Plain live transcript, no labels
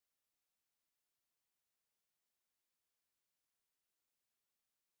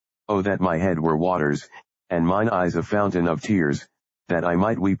Oh, that my head were waters, and mine eyes a fountain of tears, that I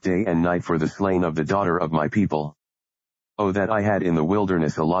might weep day and night for the slain of the daughter of my people. Oh, that I had in the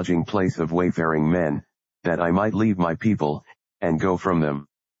wilderness a lodging place of wayfaring men, that I might leave my people, and go from them.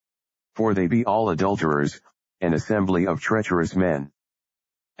 For they be all adulterers, an assembly of treacherous men.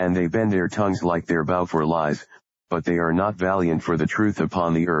 And they bend their tongues like their bow for lies, but they are not valiant for the truth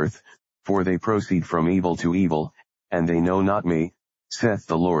upon the earth, for they proceed from evil to evil, and they know not me, saith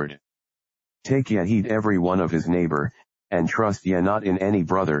the Lord. Take ye heed every one of his neighbor, and trust ye not in any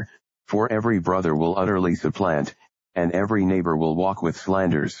brother, for every brother will utterly supplant, and every neighbor will walk with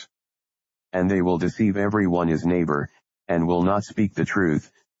slanders. And they will deceive every one his neighbor, and will not speak the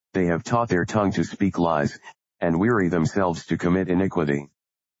truth. They have taught their tongue to speak lies, and weary themselves to commit iniquity.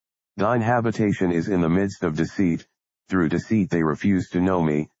 Thine habitation is in the midst of deceit, through deceit they refuse to know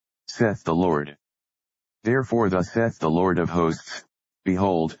me, saith the Lord. Therefore thus saith the Lord of hosts,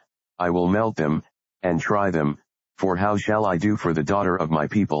 Behold, I will melt them, and try them, for how shall I do for the daughter of my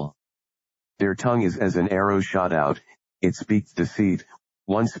people? Their tongue is as an arrow shot out, it speaketh deceit,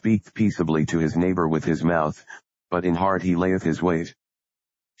 one speaketh peaceably to his neighbor with his mouth, but in heart he layeth his wait.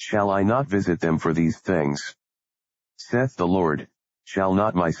 Shall I not visit them for these things? Saith the Lord, shall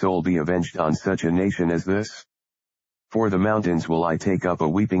not my soul be avenged on such a nation as this? For the mountains will I take up a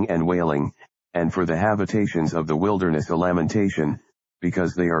weeping and wailing, and for the habitations of the wilderness a lamentation,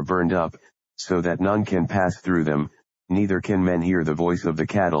 because they are burned up, so that none can pass through them, neither can men hear the voice of the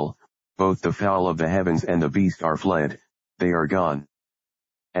cattle, both the fowl of the heavens and the beast are fled, they are gone.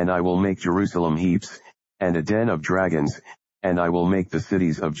 And I will make Jerusalem heaps, and a den of dragons, and I will make the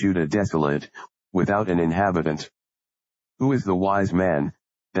cities of Judah desolate, without an inhabitant. Who is the wise man,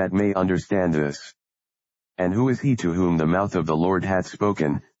 that may understand this? And who is he to whom the mouth of the Lord hath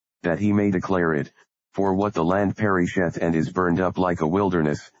spoken, that he may declare it? For what the land perisheth and is burned up like a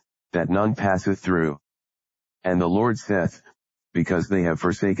wilderness, that none passeth through. And the Lord saith, because they have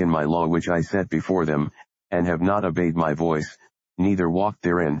forsaken my law which I set before them, and have not obeyed my voice, neither walked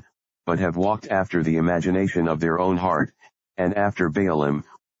therein, but have walked after the imagination of their own heart, and after Baalim,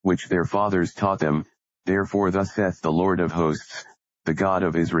 which their fathers taught them, therefore thus saith the Lord of hosts, the God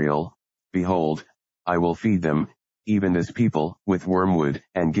of Israel, Behold, I will feed them, even this people, with wormwood,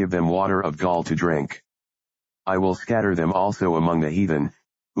 and give them water of gall to drink. I will scatter them also among the heathen,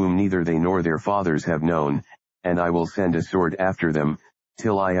 whom neither they nor their fathers have known, and I will send a sword after them,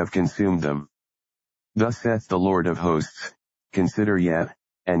 till I have consumed them. Thus saith the Lord of hosts, Consider ye,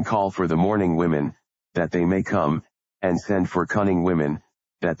 and call for the mourning women, that they may come, and send for cunning women,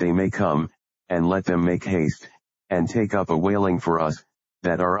 that they may come, and let them make haste, and take up a wailing for us,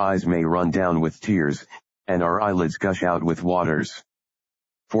 that our eyes may run down with tears, and our eyelids gush out with waters.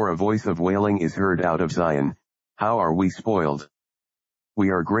 For a voice of wailing is heard out of Zion. How are we spoiled? We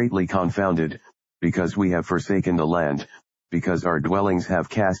are greatly confounded, because we have forsaken the land, because our dwellings have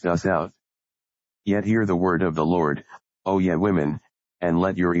cast us out. Yet hear the word of the Lord, O ye women, and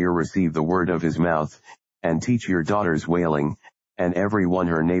let your ear receive the word of his mouth, and teach your daughters wailing, and every one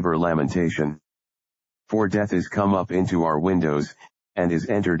her neighbor lamentation. For death is come up into our windows, and is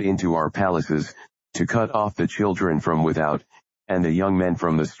entered into our palaces, to cut off the children from without, and the young men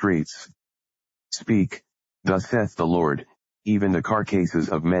from the streets. Speak, thus saith the Lord, even the carcasses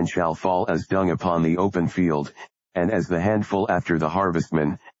of men shall fall as dung upon the open field, and as the handful after the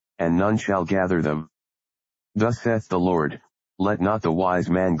harvestman, and none shall gather them. Thus saith the Lord, let not the wise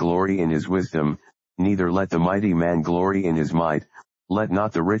man glory in his wisdom, neither let the mighty man glory in his might, let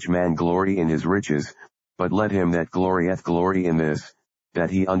not the rich man glory in his riches, but let him that glorieth glory in this, that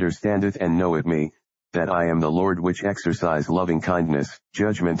he understandeth and knoweth me, that I am the Lord which exercise loving kindness,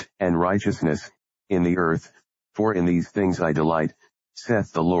 judgment, and righteousness, in the earth, for in these things I delight,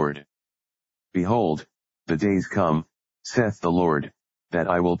 saith the Lord. Behold, the days come, saith the Lord, that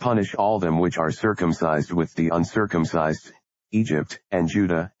I will punish all them which are circumcised with the uncircumcised, Egypt, and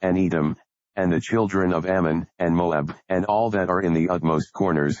Judah, and Edom, and the children of Ammon, and Moab, and all that are in the utmost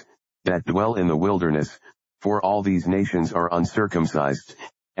corners, that dwell in the wilderness, for all these nations are uncircumcised,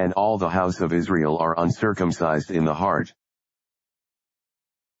 and all the house of Israel are uncircumcised in the heart.